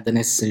don't have the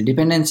necessary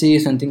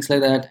dependencies and things like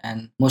that.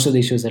 And most of the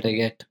issues that I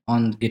get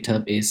on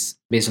GitHub is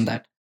based on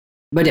that.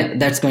 But yeah,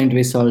 that's going to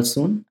be solved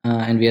soon,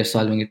 and we are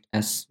solving it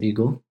as we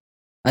go.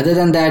 Other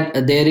than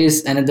that, there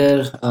is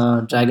another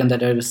dragon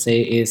that I would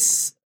say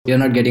is you're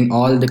not getting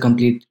all the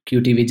complete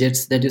Qt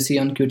widgets that you see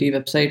on Qt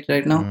website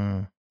right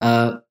now.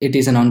 It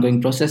is an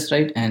ongoing process,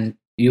 right? And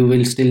you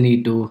will still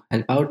need to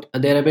help out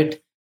there a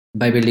bit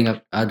by building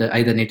up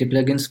either native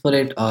plugins for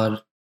it, or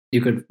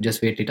you could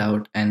just wait it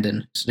out and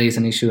then raise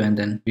an issue and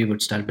then we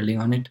would start building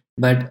on it.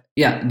 But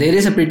yeah, there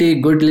is a pretty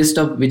good list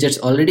of widgets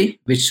already,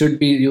 which should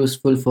be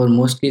useful for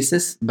most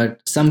cases,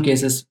 but some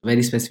cases,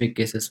 very specific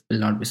cases, will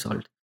not be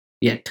solved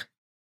yet.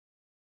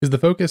 Is the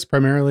focus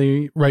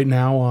primarily right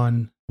now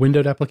on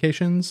windowed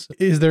applications?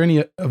 Is there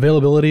any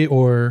availability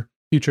or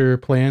future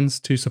plans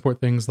to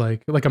support things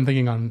like I'm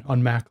thinking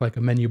on Mac, like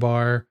a menu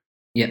bar?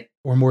 Yeah.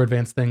 Or more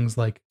advanced things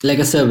like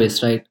a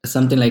service, right?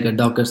 Something like a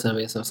Docker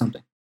service or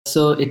something.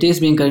 So it is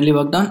being currently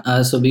worked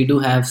on. So we do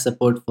have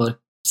support for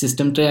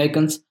system tray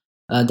icons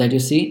that you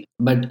see,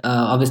 but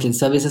obviously the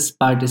services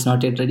part is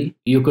not yet ready.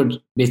 You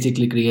could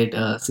basically create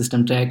a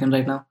system tray icon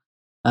right now,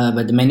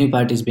 but the menu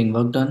part is being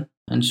worked on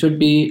and should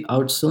be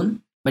out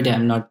soon. But yeah,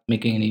 I'm not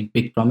making any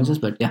big promises,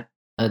 but yeah,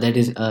 that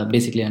is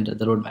basically under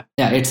the roadmap.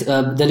 Yeah, it's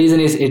the reason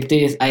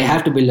is I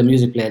have to build a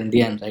music player in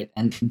the end, right?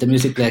 And the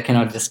music player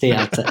cannot just stay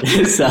outside,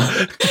 so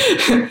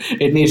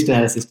it needs to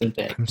have a system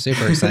tag. I'm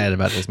super excited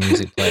about this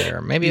music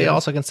player. Maybe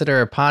also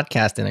consider a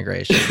podcast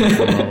integration.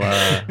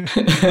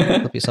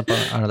 We'll flip you something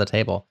under the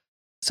table.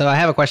 So I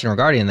have a question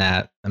regarding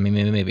that. I mean,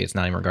 maybe it's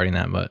not even regarding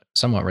that, but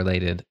somewhat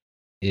related.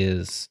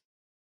 Is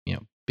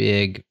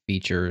big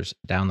features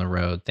down the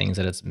road, things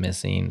that it's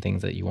missing,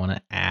 things that you want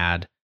to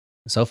add.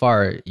 So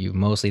far, you've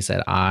mostly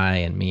said I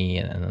and me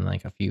and then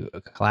like a few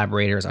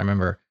collaborators. I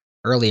remember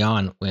early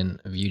on when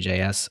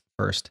Vue.js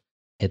first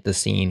hit the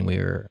scene, we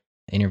were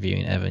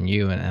interviewing Evan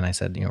Yu, and I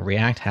said,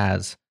 React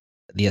has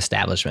the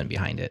establishment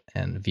behind it,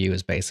 and Vue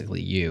is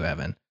basically you,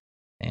 Evan.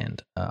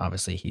 And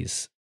obviously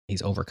he's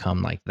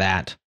overcome like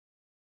that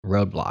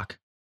roadblock.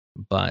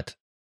 But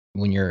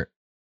when you're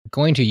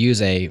going to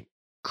use a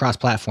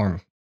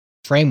cross-platform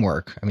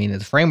framework, I mean,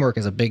 the framework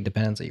is a big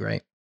dependency,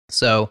 right?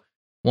 So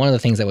one of the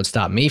things that would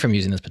stop me from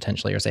using this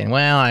potentially are saying,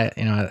 well,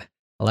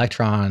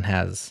 Electron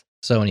has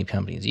so many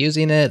companies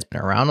using it. It's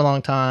been around a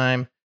long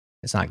time.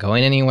 It's not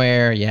going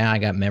anywhere. Yeah, I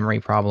got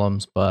memory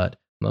problems, but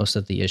most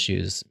of the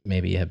issues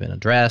maybe have been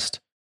addressed.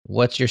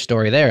 What's your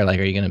story there? Like,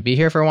 are you going to be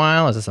here for a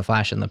while? Is this a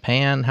flash in the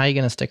pan? How are you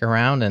going to stick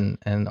around?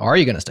 And are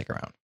you going to stick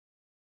around?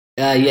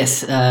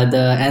 Yes,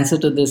 the answer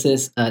to this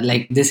is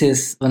this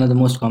is one of the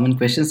most common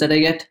questions that I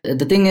get.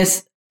 The thing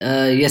is,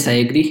 yes, I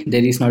agree.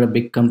 There is not a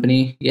big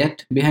company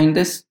yet behind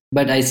this,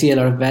 but I see a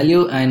lot of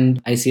value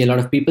and I see a lot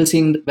of people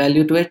seeing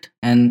value to it.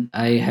 And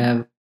I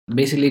have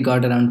basically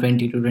got around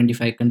 20 to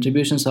 25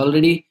 contributions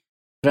already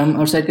from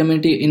outside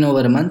community in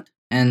over a month.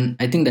 And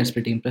I think that's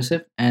pretty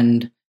impressive.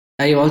 And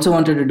I also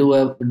wanted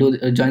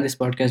to join this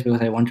podcast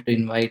because I wanted to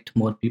invite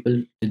more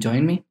people to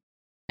join me.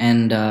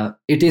 And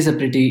it is a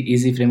pretty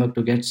easy framework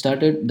to get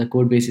started. The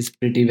code base is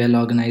pretty well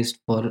organized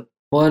for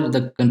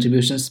the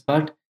contributions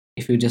part.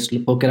 If you just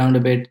poke around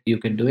a bit, you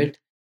could do it.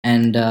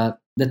 And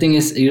the thing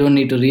is, you don't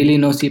need to really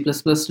know C++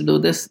 to do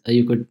this.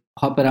 You could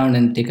hop around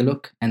and take a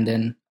look and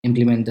then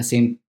implement the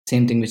same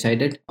thing which I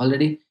did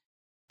already.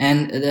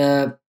 And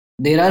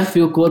there are a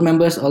few core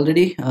members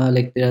already.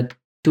 There are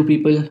 2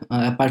 people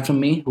apart from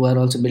me who are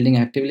also building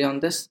actively on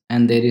this.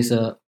 And there is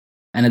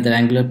another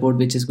Angular port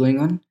which is going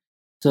on.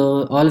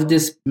 So all of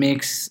this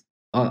makes,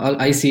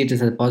 I see it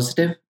as a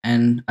positive,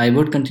 and I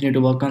would continue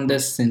to work on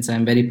this since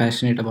I'm very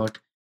passionate about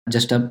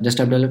just up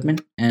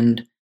development.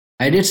 And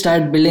I did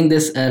start building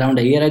this around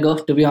a year ago,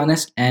 to be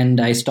honest,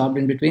 and I stopped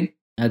in between.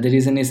 The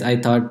reason is I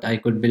thought I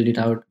could build it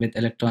out with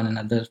Electron and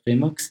other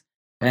frameworks,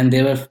 and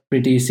there were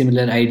pretty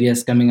similar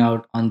ideas coming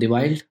out on the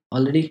wild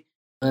already.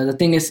 The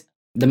thing is,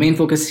 the main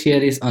focus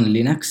here is on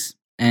Linux,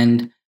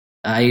 and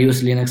I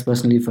use Linux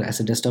personally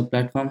as a desktop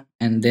platform,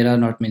 and there are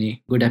not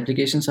many good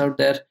applications out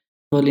there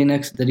for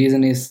Linux. The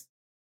reason is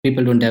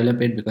people don't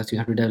develop it because you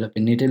have to develop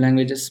in native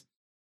languages,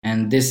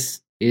 and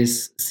this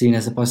is seen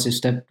as a positive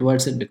step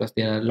towards it because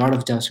there are a lot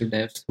of JavaScript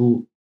devs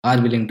who are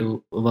willing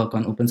to work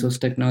on open source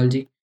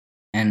technology.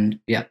 And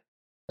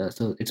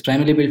so it's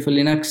primarily built for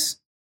Linux,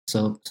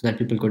 so that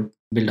people could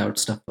build out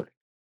stuff for it.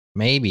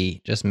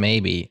 Maybe, just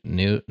maybe,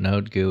 new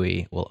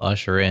NodeGUI will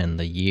usher in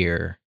the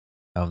year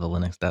of the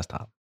Linux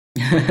desktop.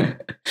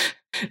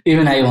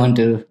 Even I want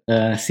to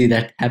see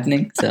that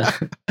happening, so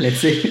let's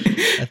see.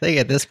 I think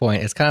at this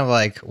point it's kind of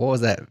like, what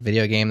was that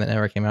video game that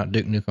never came out,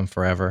 Duke Nukem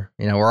Forever?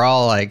 We're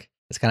all like,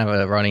 it's kind of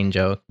a running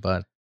joke,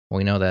 but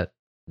we know that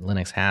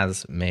Linux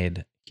has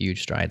made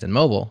huge strides in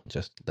mobile.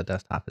 Just the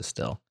desktop is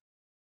still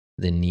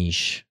the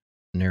niche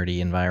nerdy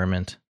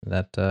environment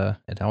that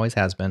it always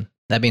has been.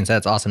 That being said,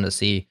 it's awesome to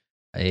see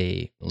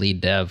a lead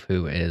dev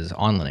who is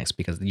on Linux,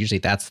 because usually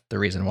that's the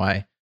reason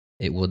why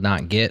it will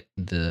not get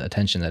the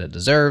attention that it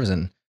deserves.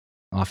 And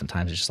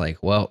oftentimes it's just like,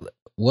 well,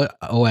 what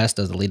OS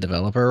does the lead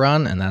developer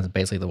run? And that's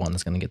basically the one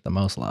that's going to get the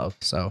most love.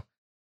 So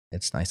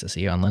it's nice to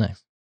see you on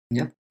Linux.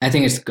 Yeah, I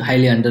think it's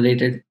highly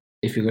underrated.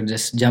 If you could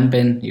just jump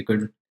in, you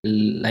could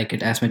like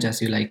it as much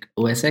as you like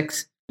OS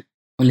X.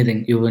 Only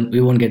thing,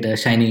 we won't get the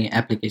shiny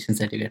applications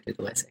that you get with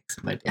OS X.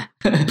 But yeah,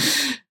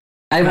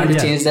 I want to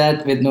change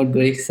that with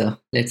NodeGUI. So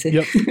let's see.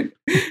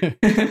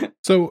 Yep.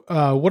 So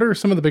what are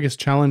some of the biggest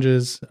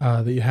challenges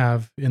that you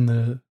have in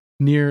the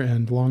near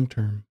and long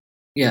term?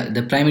 Yeah,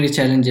 the primary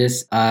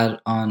challenges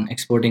are on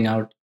exporting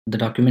out the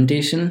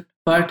documentation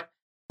part.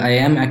 I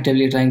am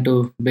actively trying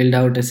to build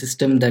out a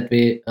system that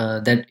way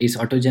that is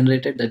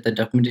auto-generated, that the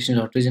documentation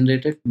is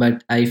auto-generated,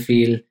 but I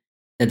feel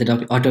that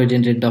the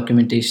auto-generated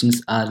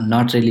documentations are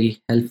not really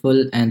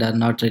helpful and are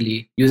not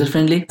really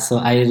user-friendly. So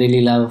I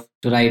really love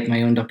to write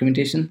my own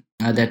documentation.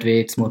 That way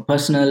it's more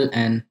personal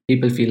and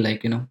people feel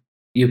like,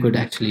 you could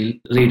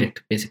actually read it,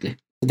 basically.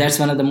 So that's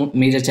one of the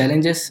major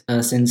challenges,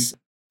 since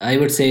I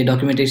would say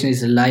documentation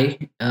is a lie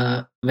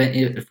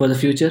for the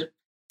future.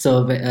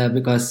 So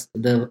because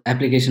the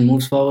application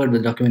moves forward, the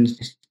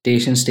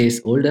documentation stays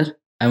older.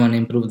 I want to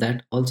improve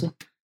that also.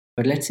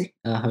 But let's see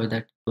how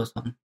that goes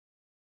on.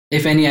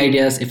 If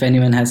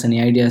anyone has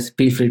any ideas,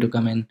 feel free to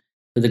come in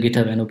to the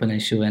GitHub and open an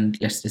issue and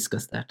let's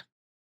discuss that.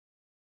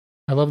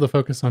 I love the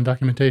focus on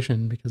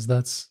documentation because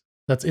that's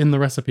in the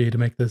recipe to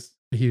make this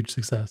a huge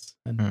success,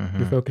 and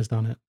you're focused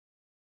on it.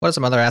 What are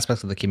some other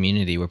aspects of the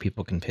community where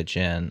people can pitch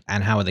in,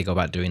 and how would they go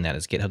about doing that?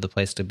 Is GitHub the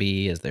place to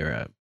be? Is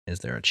there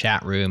a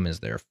chat room? Is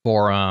there a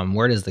forum?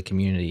 Where does the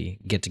community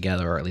get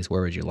together, or at least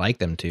where would you like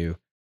them to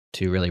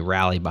really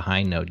rally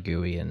behind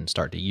NodeGUI and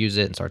start to use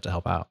it and start to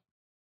help out?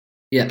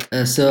 Yeah,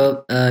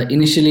 so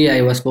initially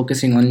I was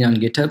focusing only on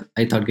GitHub.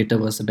 I thought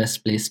GitHub was the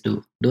best place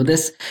to do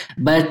this.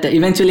 But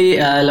eventually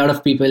a lot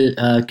of people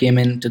came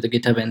into the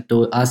GitHub and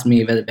to ask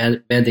me where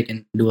they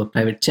can do a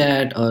private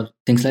chat or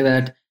things like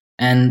that.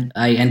 And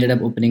I ended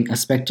up opening a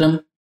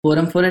Spectrum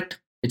forum for it.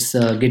 It's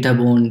a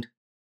GitHub-owned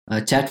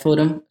chat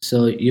forum.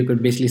 So you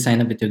could basically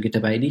sign up with your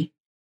GitHub ID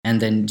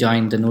and then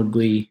join the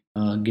NodeGUI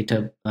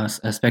GitHub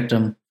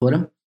Spectrum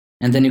forum.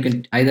 And then you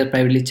can either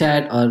privately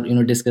chat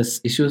or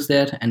discuss issues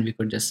there, and we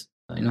could just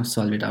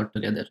solve it out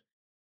together.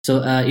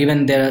 So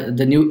even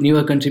the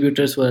newer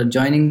contributors who are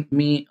joining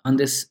me on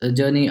this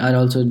journey are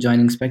also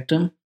joining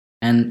Spectrum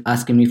and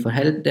asking me for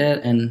help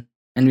there, and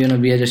we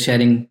are just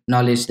sharing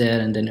knowledge there,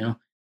 and then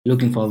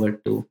looking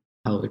forward to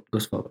how it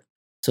goes forward.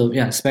 So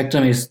yeah,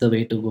 Spectrum is the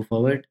way to go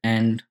forward,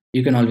 and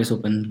you can always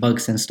open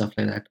bugs and stuff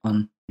like that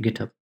on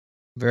GitHub.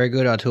 Very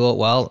good, Atul.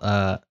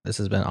 Well, this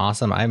has been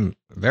awesome. I'm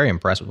very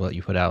impressed with what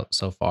you put out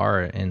so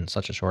far in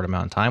such a short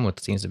amount of time, what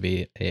seems to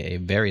be a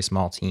very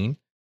small team.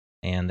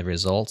 And the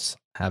results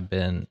have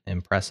been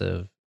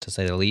impressive, to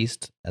say the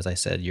least. As I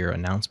said, your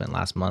announcement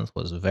last month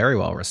was very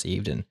well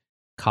received and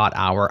caught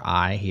our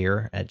eye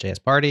here at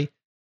JS Party.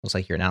 Looks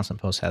like your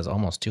announcement post has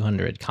almost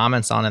 200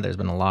 comments on it. There's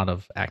been a lot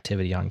of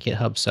activity on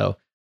GitHub. So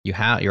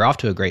you're off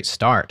to a great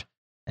start.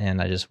 And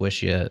I just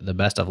wish you the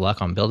best of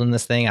luck on building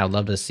this thing. I'd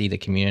love to see the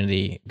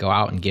community go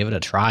out and give it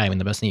a try. I mean,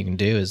 the best thing you can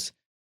do is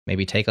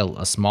maybe take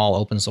a small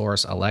open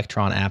source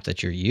Electron app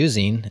that you're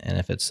using, and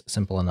if it's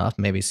simple enough,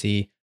 maybe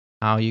see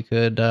how you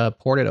could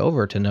port it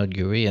over to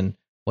NodeGUI and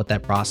what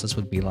that process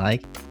would be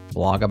like.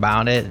 Blog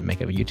about it, make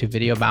a YouTube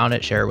video about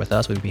it, share it with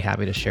us. We'd be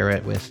happy to share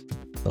it with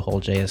the whole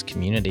JS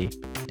community.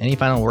 Any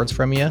final words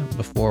from you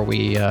before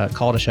we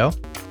call it a show?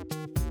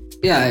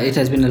 Yeah, it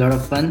has been a lot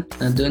of fun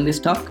doing this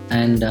talk,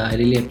 and I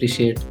really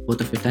appreciate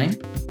both of your time.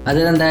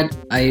 Other than that,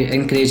 I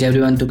encourage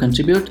everyone to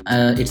contribute.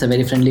 It's a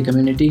very friendly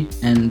community,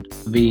 and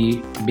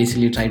we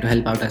basically try to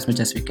help out as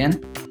much as we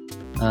can.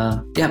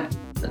 Yeah,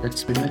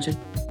 that's pretty much it.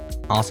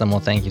 Awesome.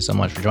 Well, thank you so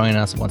much for joining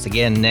us. Once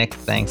again, Nick,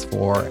 thanks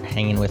for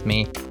hanging with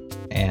me.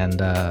 And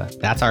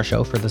that's our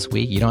show for this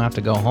week. You don't have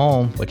to go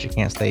home, but you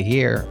can't stay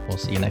here. We'll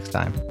see you next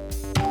time.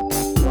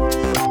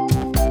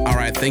 All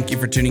right. Thank you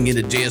for tuning in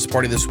to JS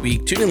Party this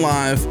week. Tune in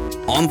live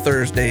on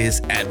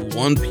Thursdays at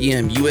 1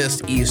 p.m.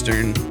 U.S.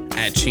 Eastern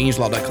at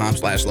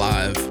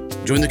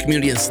changelog.com/live. Join the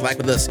community and Slack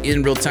with us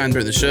in real time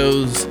during the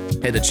shows.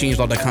 Head to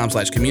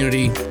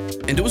changelog.com/community.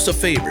 And do us a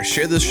favor,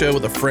 share this show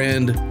with a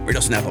friend, rate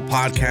us on Apple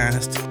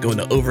Podcast, go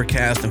into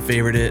Overcast and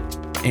favorite it.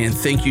 And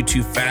thank you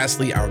to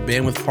Fastly, our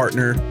bandwidth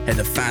partner. Head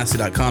to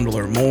fastly.com to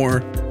learn more.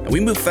 And we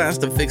move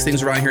fast to fix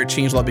things around here at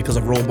Changelog because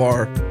of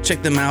Rollbar.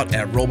 Check them out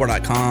at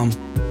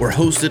rollbar.com. We're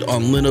hosted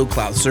on Linode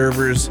Cloud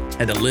servers.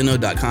 Head to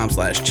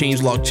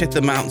linode.com/changelog. Check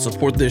them out and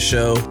support this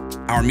show.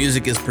 Our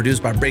music is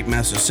produced by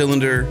Breakmaster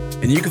Cylinder.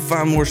 And you can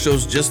find more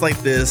shows just like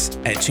this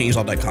at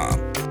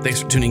changelog.com.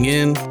 Thanks for tuning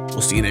in.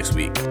 We'll see you next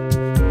week.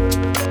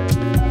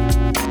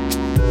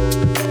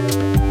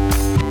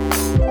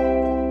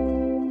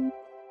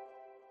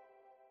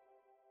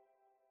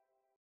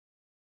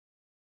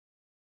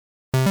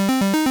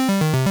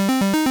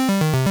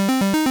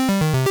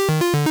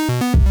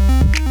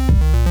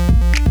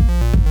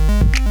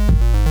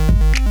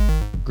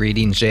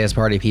 Greetings, JS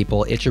Party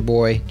people. It's your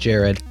boy,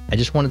 Jerod. I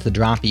just wanted to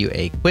drop you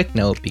a quick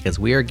note because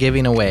we are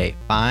giving away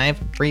 5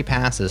 free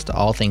passes to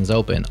All Things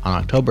Open on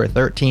October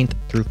 13th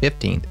through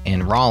 15th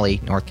in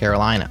Raleigh, North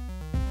Carolina.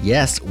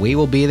 Yes, we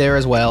will be there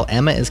as well.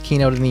 Emma is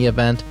keynoting the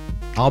event.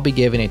 I'll be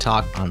giving a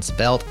talk on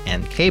Svelte,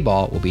 and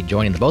K-Ball will be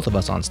joining the both of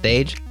us on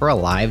stage for a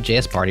live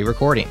JS Party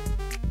recording.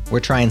 We're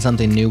trying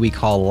something new we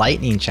call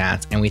Lightning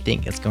Chats, and we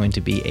think it's going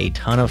to be a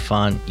ton of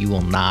fun. You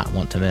will not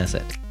want to miss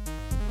it.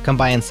 Come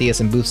by and see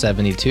us in booth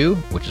 72,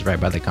 which is right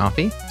by the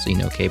coffee, so you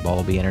know K-Ball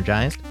will be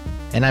energized.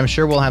 And I'm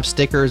sure we'll have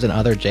stickers and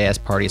other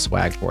JS Party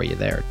swag for you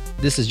there.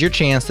 This is your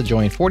chance to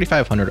join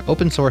 4,500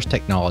 open source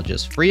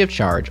technologists free of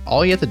charge.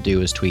 All you have to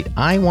do is tweet,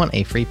 "I want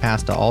a free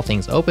pass to All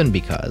Things Open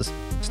because,"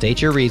 state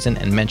your reason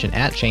and mention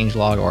at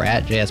Changelog or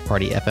at JS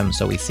Party FM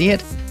so we see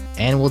it,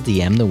 and we'll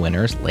DM the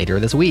winners later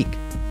this week.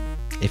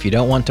 If you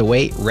don't want to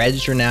wait,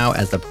 register now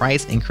as the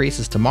price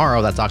increases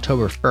tomorrow. That's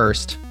October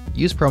 1st.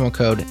 Use promo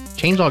code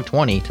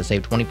changelog20 to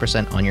save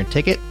 20% on your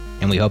ticket,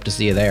 and we hope to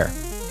see you there.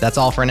 That's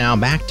all for now.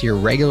 Back to your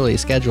regularly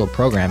scheduled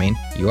programming.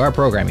 You are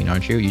programming,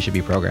 aren't you? You should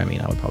be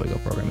programming. I would probably go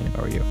programming if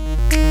I were you.